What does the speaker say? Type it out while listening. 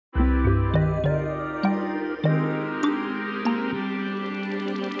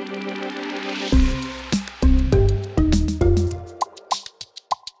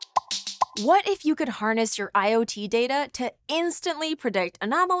What if you could harness your IoT data to instantly predict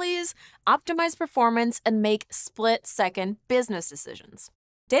anomalies, optimize performance, and make split-second business decisions?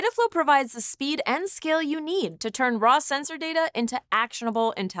 Dataflow provides the speed and scale you need to turn raw sensor data into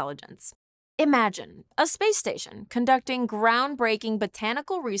actionable intelligence. Imagine a space station conducting groundbreaking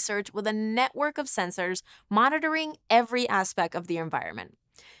botanical research with a network of sensors monitoring every aspect of the environment.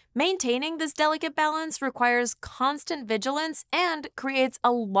 Maintaining this delicate balance requires constant vigilance and creates a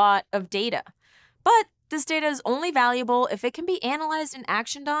lot of data. But this data is only valuable if it can be analyzed and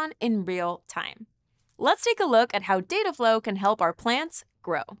actioned on in real time. Let's take a look at how Dataflow can help our plants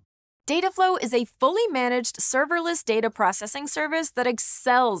grow. Dataflow is a fully managed serverless data processing service that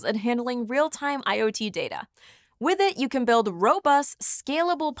excels at handling real-time IoT data. With it, you can build robust,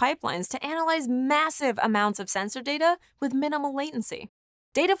 scalable pipelines to analyze massive amounts of sensor data with minimal latency.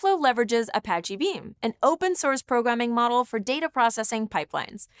 Dataflow leverages Apache Beam, an open-source programming model for data processing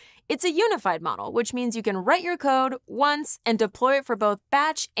pipelines. It's a unified model, which means you can write your code once and deploy it for both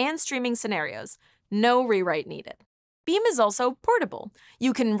batch and streaming scenarios. No rewrite needed. Beam is also portable.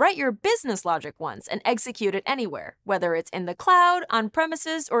 You can write your business logic once and execute it anywhere, whether it's in the cloud, on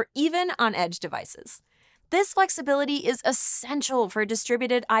premises, or even on edge devices. This flexibility is essential for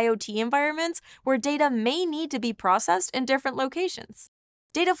distributed IoT environments where data may need to be processed in different locations.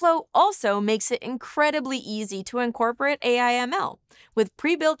 Dataflow also makes it incredibly easy to incorporate AI/ML, with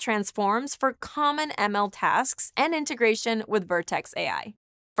pre-built transforms for common ML tasks and integration with Vertex AI.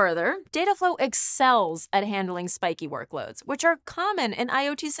 Further, Dataflow excels at handling spiky workloads, which are common in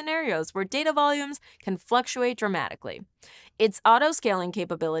IoT scenarios where data volumes can fluctuate dramatically. Its auto-scaling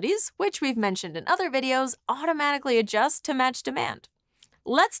capabilities, which we've mentioned in other videos, automatically adjust to match demand.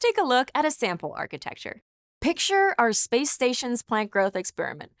 Let's take a look at a sample architecture. Picture our space station's plant growth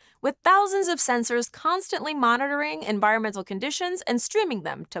experiment, with thousands of sensors constantly monitoring environmental conditions and streaming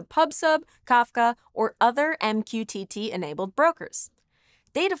them to PubSub, Kafka, or other MQTT-enabled brokers.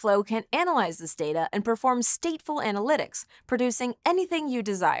 Dataflow can analyze this data and perform stateful analytics, producing anything you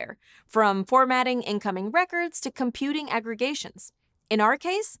desire, from formatting incoming records to computing aggregations. In our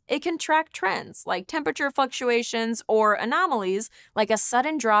case, it can track trends like temperature fluctuations or anomalies like a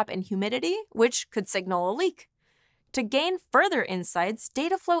sudden drop in humidity, which could signal a leak. To gain further insights,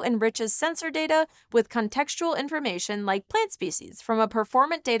 Dataflow enriches sensor data with contextual information like plant species from a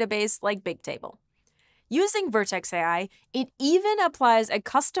performant database like Bigtable. Using Vertex AI, it even applies a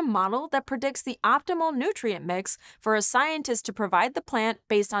custom model that predicts the optimal nutrient mix for a scientist to provide the plant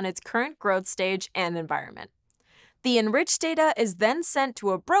based on its current growth stage and environment. The enriched data is then sent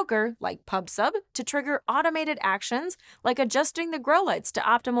to a broker, like PubSub, to trigger automated actions like adjusting the grow lights to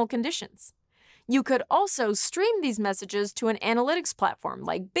optimal conditions. You could also stream these messages to an analytics platform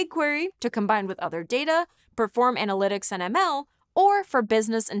like BigQuery to combine with other data, perform analytics and ML, or for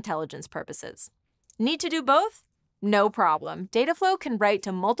business intelligence purposes. Need to do both? No problem. Dataflow can write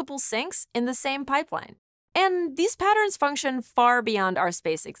to multiple sinks in the same pipeline. And these patterns function far beyond our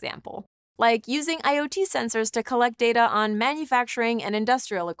space example, like using IoT sensors to collect data on manufacturing and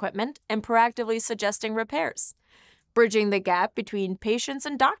industrial equipment and proactively suggesting repairs, bridging the gap between patients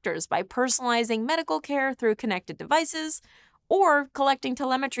and doctors by personalizing medical care through connected devices, or collecting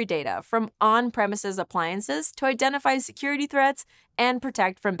telemetry data from on-premises appliances to identify security threats and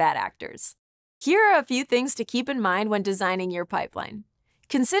protect from bad actors. Here are a few things to keep in mind when designing your pipeline.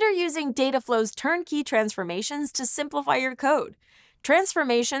 Consider using Dataflow's turnkey transformations to simplify your code.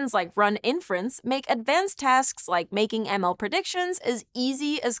 Transformations like run inference make advanced tasks like making ML predictions as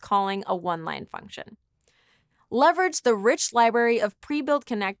easy as calling a one-line function. Leverage the rich library of pre-built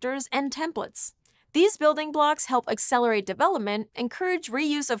connectors and templates. These building blocks help accelerate development, encourage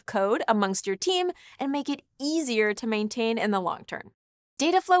reuse of code amongst your team, and make it easier to maintain in the long term.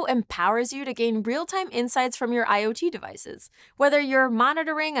 Dataflow empowers you to gain real-time insights from your IoT devices, whether you're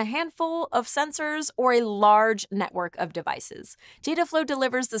monitoring a handful of sensors or a large network of devices. Dataflow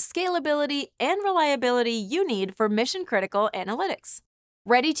delivers the scalability and reliability you need for mission-critical analytics.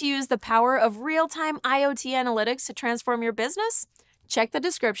 Ready to use the power of real-time IoT analytics to transform your business? Check the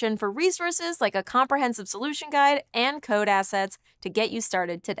description for resources like a comprehensive solution guide and code assets to get you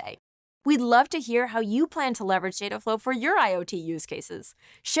started today. We'd love to hear how you plan to leverage Dataflow for your IoT use cases.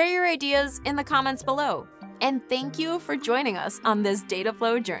 Share your ideas in the comments below. And thank you for joining us on this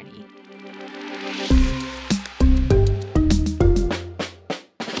Dataflow journey.